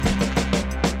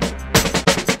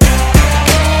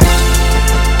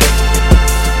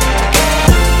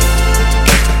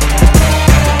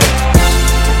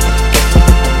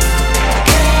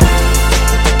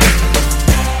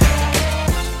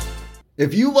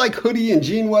If you like hoodie and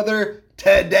jean weather,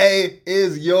 today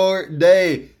is your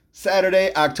day.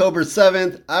 Saturday, October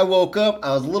 7th, I woke up,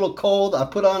 I was a little cold, I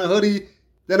put on a hoodie,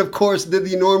 then of course did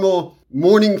the normal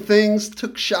morning things,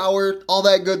 took shower, all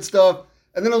that good stuff,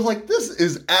 and then I was like, this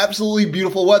is absolutely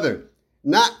beautiful weather.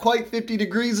 Not quite 50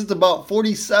 degrees, it's about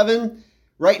 47.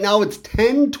 Right now it's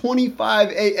 10:25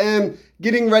 a.m.,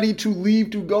 getting ready to leave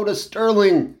to go to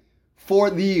Sterling for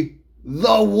the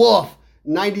Wolf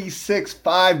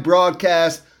 96.5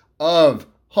 broadcast of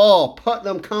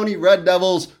Hall-Putnam County Red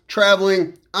Devils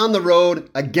traveling on the road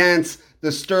against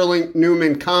the Sterling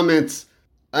Newman Comets.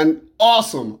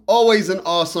 Always an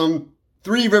awesome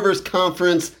Three Rivers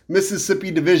Conference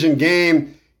Mississippi Division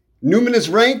game. Newman is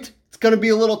ranked. It's going to be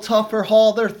a little tough for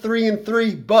Hall. They're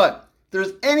 3-3, but if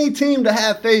there's any team to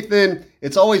have faith in,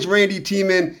 it's always Randy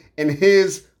Tieman and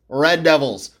his Red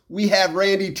Devils. We have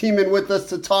Randy Tieman with us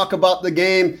to talk about the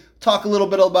game, talk a little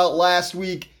bit about last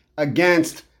week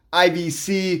against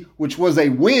IVC, which was a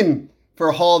win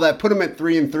for Hall that put them at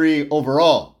 3-3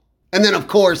 overall. And then, of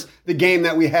course, the game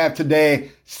that we have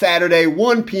today, Saturday,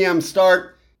 1 p.m.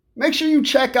 start. Make sure you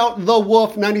check out The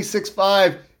Wolf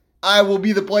 96.5. I will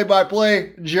be the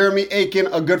play-by-play. Jeremy Aitken,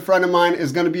 a good friend of mine,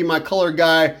 is going to be my color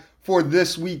guy for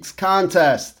this week's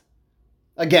contest.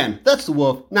 Again, that's The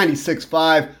Wolf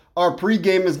 96.5. Our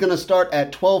pregame is going to start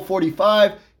at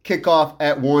 12:45, kickoff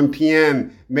at 1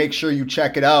 p.m. Make sure you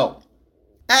check it out.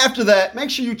 After that, make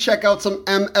sure you check out some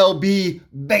MLB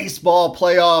baseball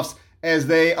playoffs as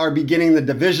they are beginning the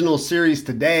divisional series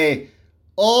today.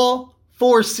 All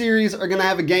 4 series are going to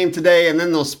have a game today, and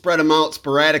then they'll spread them out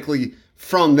sporadically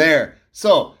from there.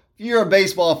 So, if you're a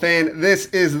baseball fan, this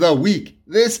is the week.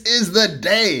 This is the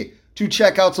day to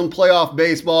check out some playoff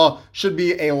baseball. Should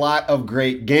be a lot of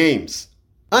great games.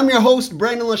 I'm your host,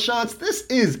 Brandon LaChance. This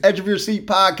is Edge of Your Seat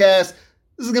Podcast.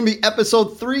 This is going to be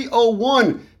episode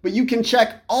 301, but you can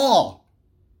check all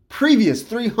previous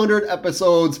 300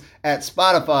 episodes at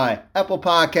Spotify, Apple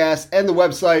Podcasts, and the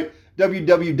website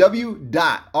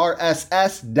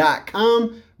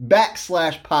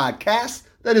www.rss.com/podcast.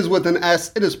 That is with an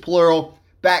S, it is plural,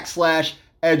 /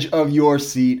 Edge of Your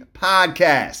Seat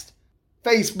Podcast.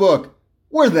 Facebook,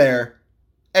 we're there,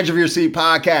 Edge of Your Seat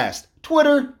Podcast.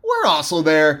 Twitter, we're also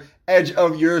there, Edge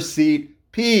of Your Seat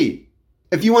P.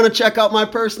 If you want to check out my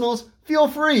personals, feel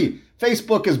free.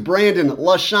 Facebook is Brandon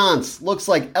LaChance, looks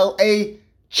like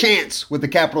LaChance with the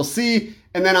capital C.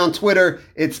 And then on Twitter,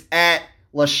 it's at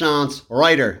LaChance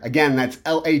Writer. Again, that's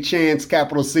LaChance,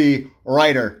 capital C,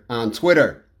 Writer on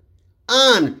Twitter.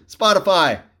 On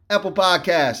Spotify, Apple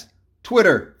Podcasts,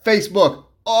 Twitter, Facebook,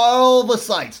 all the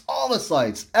sites,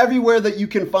 everywhere that you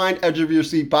can find Edge of Your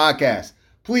Seat Podcast.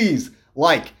 Please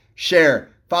like, share,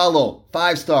 follow,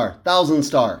 5-star,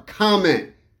 1,000-star, comment,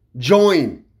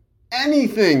 join,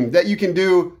 anything that you can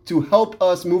do to help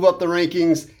us move up the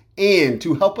rankings and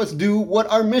to help us do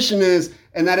what our mission is,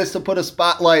 and that is to put a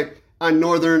spotlight on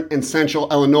Northern and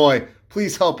Central Illinois.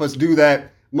 Please help us do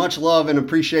that. Much love and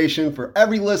appreciation for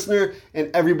every listener and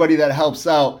everybody that helps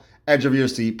out Edge of Your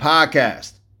Seat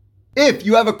Podcast. If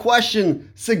you have a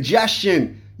question,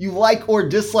 suggestion, you like or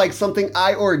dislike something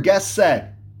I or a guest said,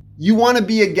 you want to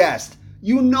be a guest,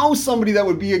 you know somebody that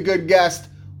would be a good guest,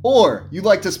 or you'd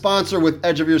like to sponsor with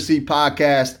Edge of Your Seat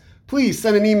Podcast, please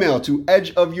send an email to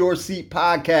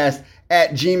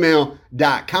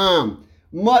edgeofyourseatpodcast@gmail.com.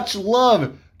 Much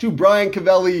love to Brian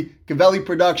Cavelli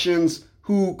Productions,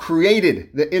 who created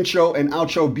the intro and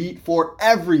outro beat for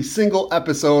every single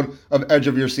episode of Edge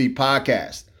of Your Seat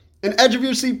Podcast. And Edge of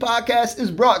Your Seat Podcast is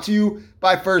brought to you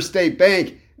by First State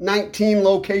Bank. 19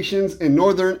 locations in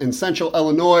Northern and Central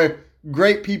Illinois.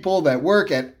 Great people that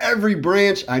work at every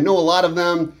branch. I know a lot of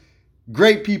them.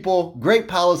 Great people, great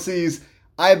policies.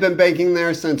 I have been banking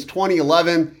there since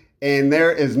 2011, and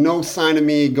there is no sign of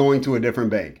me going to a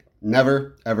different bank.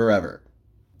 Never, ever, ever.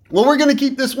 Well, we're going to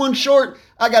keep this one short.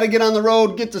 I got to get on the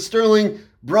road, get to Sterling,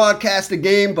 broadcast a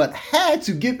game, but had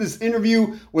to get this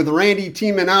interview with Randy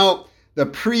Tieman out. The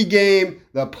pregame,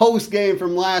 the postgame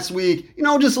from last week,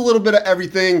 just a little bit of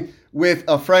everything with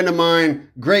a friend of mine,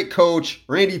 great coach,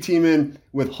 Randy Tieman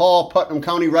with Hall-Putnam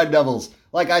County Red Devils.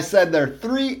 Like I said, they're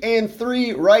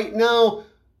 3-3 right now,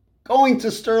 going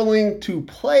to Sterling to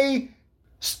play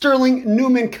Sterling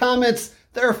Newman Comets.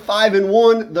 They're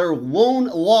 5-1. Their lone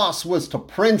loss was to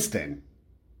Princeton.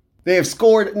 They have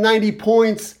scored 90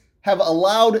 points, have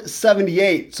allowed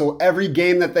 78. So every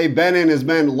game that they've been in has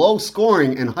been low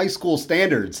scoring in high school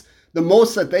standards. The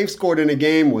most that they've scored in a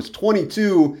game was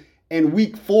 22 in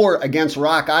week 4 against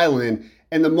Rock Island.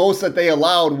 And the most that they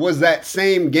allowed was that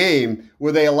same game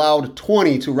where they allowed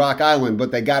 20 to Rock Island,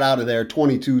 but they got out of there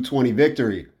 22-20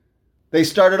 victory. They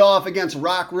started off against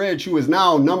Rock Ridge, who is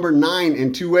now number 9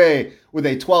 in 2A with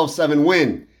a 12-7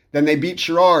 win. Then they beat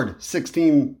Sherrard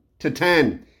 16-10.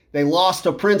 They lost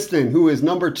to Princeton, who is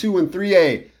number 2 in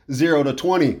 3A,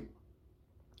 0-20.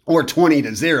 Or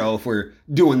 20-0 if we're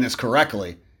doing this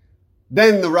correctly.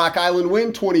 Then the Rock Island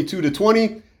win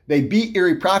 22-20. They beat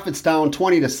Erie Prophetstown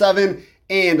 20-7.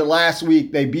 And last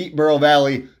week they beat Bureau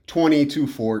Valley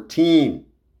 20-14.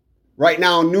 Right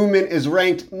now, Newman is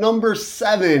ranked number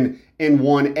 7 in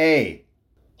 1A.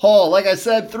 Hall, like I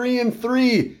said,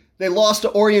 3-3. They lost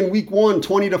to Orion week 1,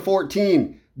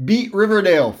 20-14. Beat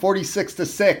Riverdale,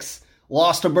 46-6.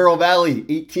 Lost to Bureau Valley,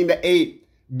 18-8.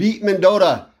 Beat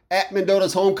Mendota at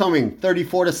Mendota's homecoming,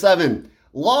 34-7.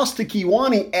 Lost to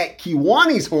Kewanee at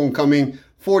Kewanee's homecoming,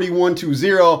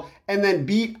 41-0. And then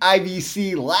beat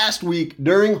IVC last week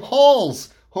during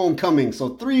Hall's homecoming.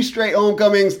 So 3 straight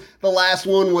homecomings. The last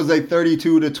one was a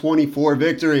 32-24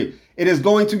 victory. It is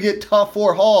going to get tough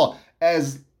for Hall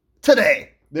as today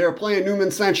they're playing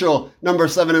Newman Central, number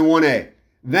 7 in 1A.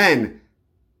 Then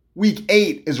week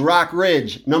 8 is Rock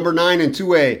Ridge, number 9 in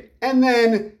 2A. And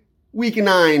then week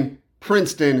 9,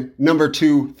 Princeton, number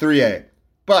 2, 3A.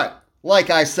 But like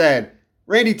I said,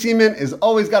 Randy Tieman has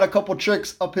always got a couple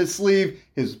tricks up his sleeve.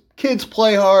 His kids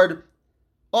play hard.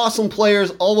 Awesome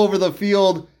players all over the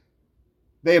field.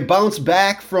 They have bounced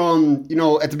back from,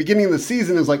 at the beginning of the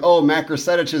season, it's like, oh, Matt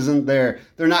Gracetich isn't there.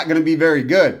 They're not going to be very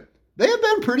good. They have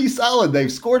been pretty solid.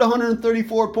 They've scored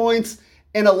 134 points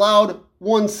and allowed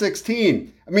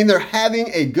 116. I mean, they're having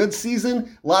a good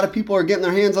season. A lot of people are getting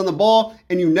their hands on the ball,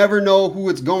 and you never know who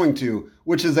it's going to,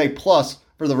 which is a plus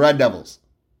for the Red Devils.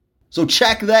 So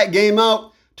check that game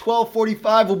out.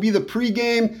 12:45 will be the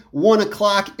pregame. 1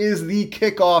 o'clock is the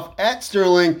kickoff at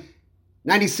Sterling.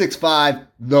 96.5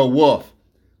 The Wolf.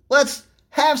 Let's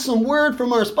have some word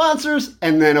from our sponsors,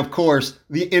 and then, of course,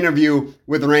 the interview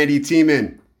with Randy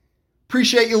Tieman.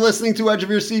 Appreciate you listening to Edge of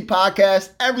Your Seat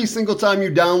podcast every single time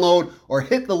you download or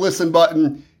hit the listen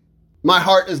button. My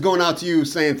heart is going out to you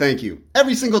saying thank you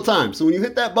every single time. So when you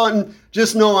hit that button,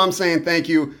 just know I'm saying thank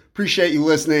you. Appreciate you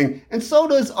listening. And so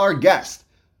does our guest.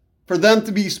 For them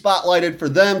to be spotlighted, for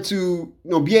them to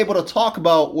be able to talk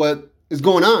about what is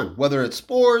going on, whether it's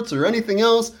sports or anything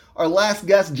else. Our last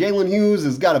guest, Jalen Hughes,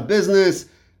 has got a business,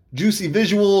 Juicy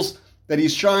Visuals, that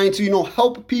he's trying to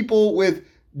help people with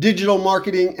digital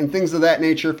marketing and things of that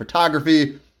nature,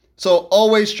 photography. So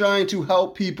always trying to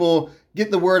help people get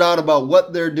the word out about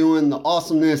what they're doing, the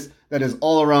awesomeness that is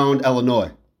all around Illinois.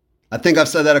 I think I've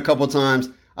said that a couple times.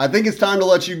 I think it's time to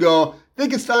let you go. I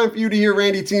think it's time for you to hear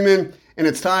Randy Tieman, and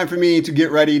it's time for me to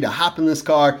get ready to hop in this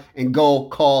car and go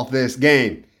call this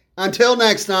game. Until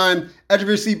next time, Edge of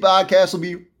Your Seat podcast will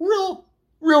be real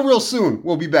soon.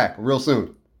 We'll be back real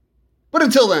soon. But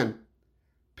until then,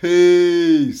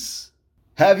 peace.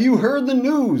 Have you heard the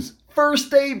news? First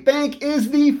State Bank is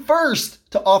the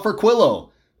first to offer Quillo.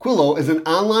 Quillo is an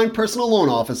online personal loan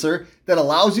officer that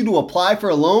allows you to apply for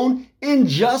a loan in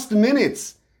just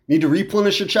minutes. Need to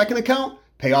replenish your checking account,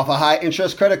 pay off a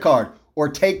high-interest credit card, or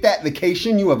take that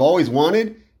vacation you have always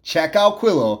wanted? Check out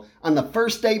Quillo on the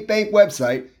First State Bank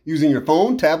website using your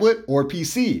phone, tablet, or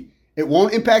PC. It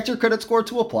won't impact your credit score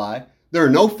to apply. There are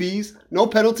no fees, no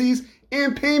penalties,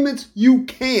 and payments you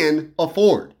can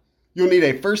afford. You'll need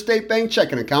a First State Bank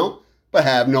checking account, but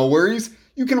have no worries.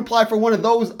 You can apply for one of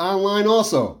those online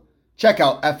also. Check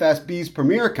out FSB's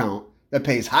Premier account that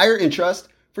pays higher interest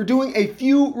for doing a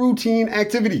few routine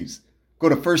activities. Go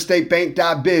to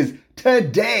firststatebank.biz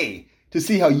today to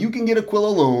see how you can get a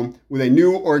Quillo loan with a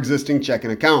new or existing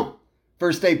checking account.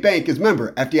 First State Bank is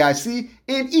member FDIC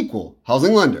and equal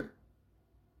housing lender.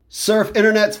 Surf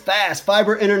Internet's fast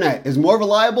fiber internet is more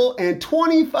reliable and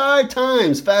 25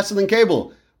 times faster than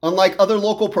cable. Unlike other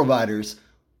local providers,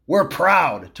 we're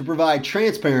proud to provide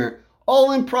transparent,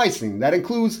 all-in pricing that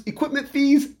includes equipment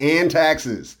fees and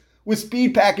taxes. With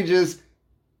speed packages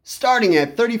starting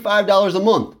at $35 a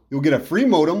month, you'll get a free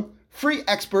modem, free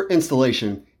expert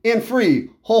installation, and free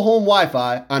whole home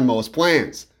Wi-Fi on most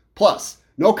plans. Plus,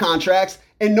 no contracts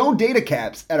and no data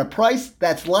caps at a price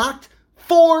that's locked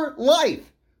for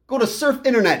life. Go to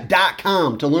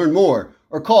surfinternet.com to learn more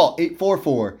or call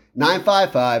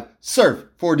 844-955-SURF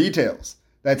for details.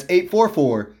 That's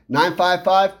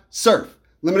 844-955-SURF.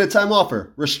 Limited time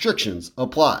offer. Restrictions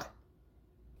apply.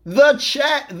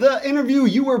 The interview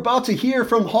you were about to hear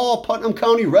from Hall-Putnam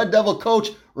County Red Devil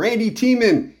coach Randy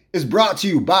Tieman is brought to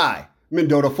you by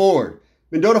Mendota Ford.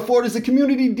 Mendota Ford is a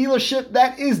community dealership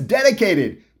that is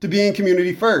dedicated to being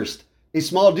community first. A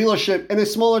small dealership in a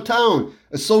smaller town.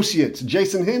 Associates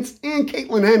Jason Hintz and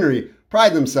Caitlin Henry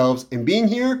pride themselves in being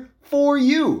here for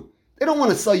you. They don't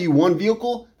want to sell you one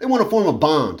vehicle. They want to form a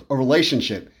bond, a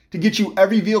relationship, to get you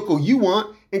every vehicle you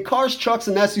want in cars, trucks,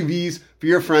 and SUVs for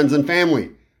your friends and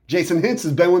family. Jason Hintz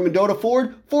has been with Mendota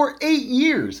Ford for 8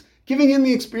 years, giving him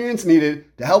the experience needed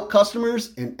to help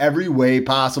customers in every way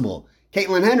possible.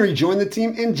 Caitlin Henry joined the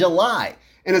team in July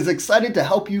and is excited to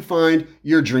help you find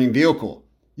your dream vehicle.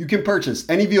 You can purchase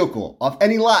any vehicle off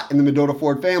any lot in the Mendota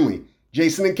Ford family.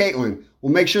 Jason and Caitlin will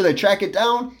make sure they track it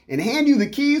down and hand you the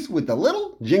keys with the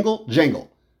little jingle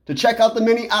jangle. To check out the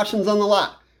many options on the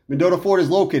lot, Mendota Ford is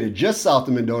located just south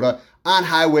of Mendota on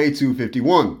Highway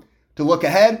 251. To look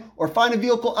ahead or find a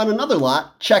vehicle on another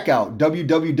lot, check out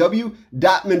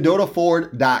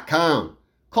www.mendotaford.com.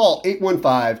 Call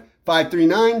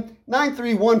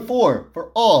 815-539-9314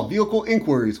 for all vehicle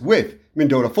inquiries with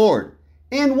Mendota Ford.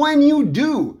 And when you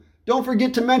do, don't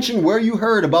forget to mention where you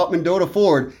heard about Mendota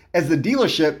Ford, as the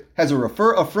dealership has a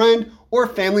refer a friend or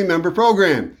family member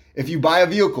program. If you buy a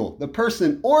vehicle, the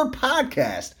person or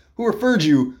podcast who referred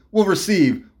you will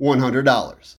receive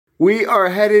 $100. We are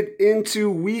headed into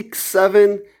week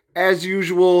 7, as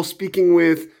usual, speaking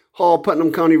with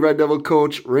Hall-Putnam County Red Devil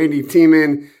coach Randy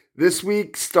Tieman. This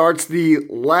week starts the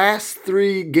last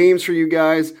 3 games for you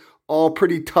guys, all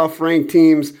pretty tough ranked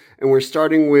teams, and we're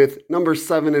starting with number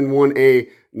 7 in 1A,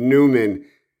 Newman.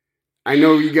 I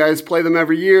know you guys play them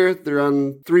every year. They're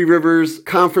on Three Rivers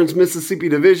Conference Mississippi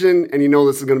Division, and you know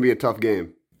this is going to be a tough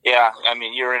game. Yeah, I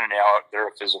mean, you're in and out. They're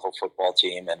a physical football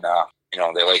team, and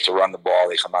they like to run the ball.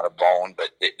 They come out of bone,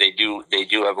 but they do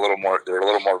have a little more. They're a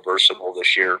little more versatile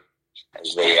this year,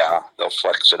 as they'll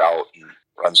flex it out and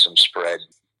run some spread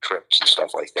trips and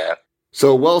stuff like that.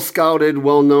 So well scouted,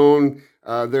 well known.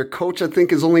 Their coach, I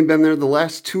think, has only been there the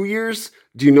last 2 years.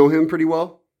 Do you know him pretty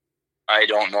well? I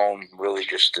don't know him really,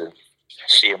 just to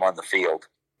see him on the field.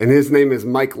 And his name is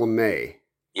Mike LeMay.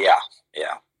 Yeah.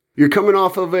 You're coming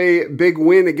off of a big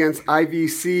win against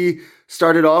IVC.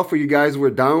 Started off where you guys were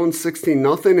down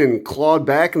 16-0 and clawed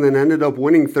back, and then ended up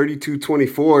winning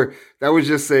 32-24. That was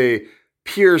just a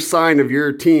pure sign of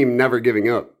your team never giving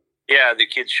up. Yeah, the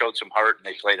kids showed some heart, and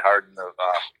they played hard in the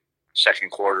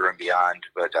second quarter and beyond,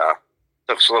 but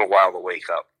took us a little while to wake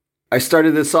up. I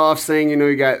started this off saying,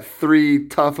 you got 3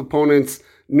 tough opponents,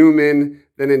 Newman,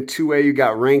 then in 2A you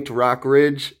got ranked Rock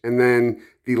Ridge, and then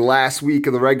the last week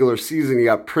of the regular season you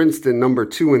got Princeton, number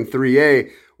 2 in 3A.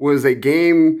 Was a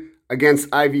game against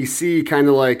IVC kind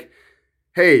of like,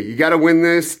 hey, you got to win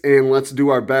this, and let's do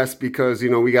our best because,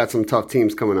 we got some tough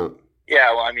teams coming up?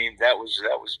 Yeah, well, I mean, that was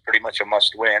pretty much a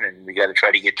must-win, and we got to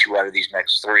try to get 2 out of these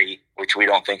next 3, which we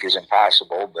don't think is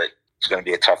impossible, but it's going to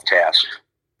be a tough task.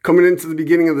 Coming into the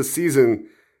beginning of the season,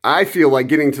 I feel like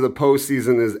getting to the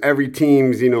postseason is every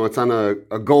team's, it's on a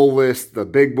goal list, the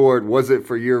big board. Was it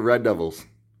for your Red Devils?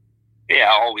 Yeah,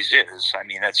 always is. I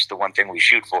mean, that's the one thing we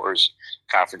shoot for is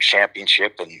conference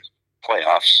championship and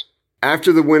playoffs.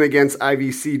 After the win against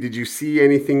IVC, did you see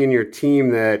anything in your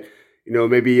team that,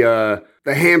 maybe the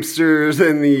hamsters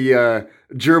and the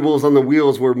gerbils on the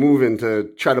wheels were moving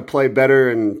to try to play better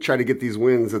and try to get these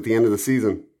wins at the end of the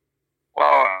season? Well,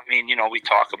 I mean, we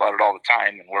talk about it all the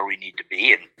time and where we need to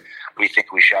be, and we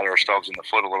think we shot ourselves in the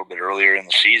foot a little bit earlier in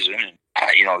the season, and,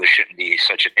 this shouldn't be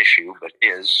such an issue, but it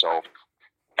is, so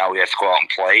now we have to go out and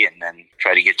play and then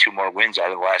try to get 2 more wins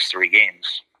out of the last 3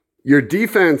 games. Your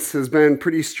defense has been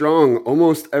pretty strong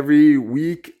almost every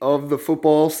week of the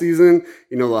football season.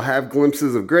 They'll have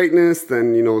glimpses of greatness,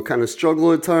 then, kind of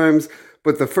struggle at times,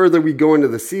 but the further we go into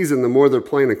the season, the more they're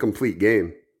playing a complete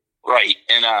game. Right,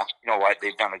 and you know what?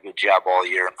 They've done a good job all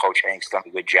year, and Coach Hank's done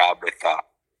a good job with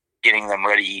getting them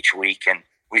ready each week. And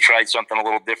we tried something a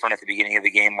little different at the beginning of the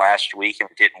game last week, and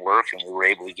it didn't work, and we were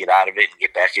able to get out of it and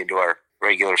get back into our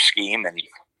regular scheme, and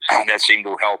that seemed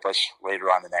to help us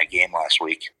later on in that game last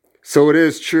week. So it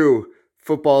is true.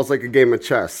 Football is like a game of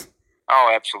chess.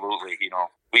 Oh, absolutely.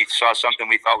 We saw something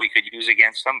we thought we could use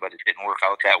against them, but it didn't work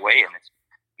out that way, and it's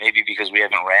maybe because we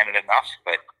haven't ran it enough,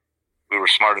 but we were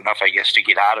smart enough, I guess, to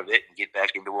get out of it and get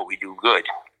back into what we do good.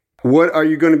 What are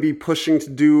you going to be pushing to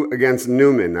do against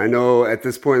Newman? I know at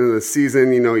this point in the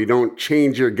season, you don't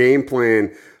change your game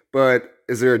plan, but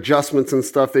is there adjustments and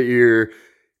stuff that you're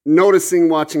noticing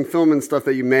watching film and stuff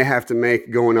that you may have to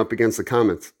make going up against the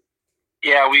Comets?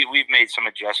 Yeah, we've made some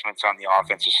adjustments on the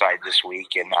offensive side this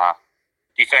week, and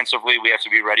defensively we have to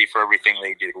be ready for everything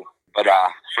they do. But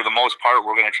for the most part,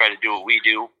 we're going to try to do what we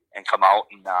do and come out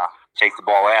and take the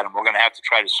ball at them. We're going to have to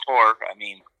try to score. I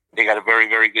mean, they got a very,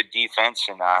 very good defense,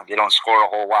 and they don't score a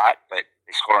whole lot, but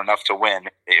they score enough to win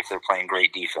if they're playing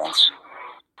great defense.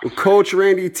 Well, Coach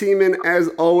Randy Tieman, as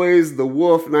always, the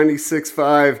Wolf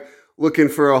 96.5, looking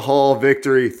for a Hall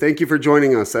victory. Thank you for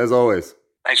joining us, as always.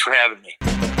 Thanks for having me.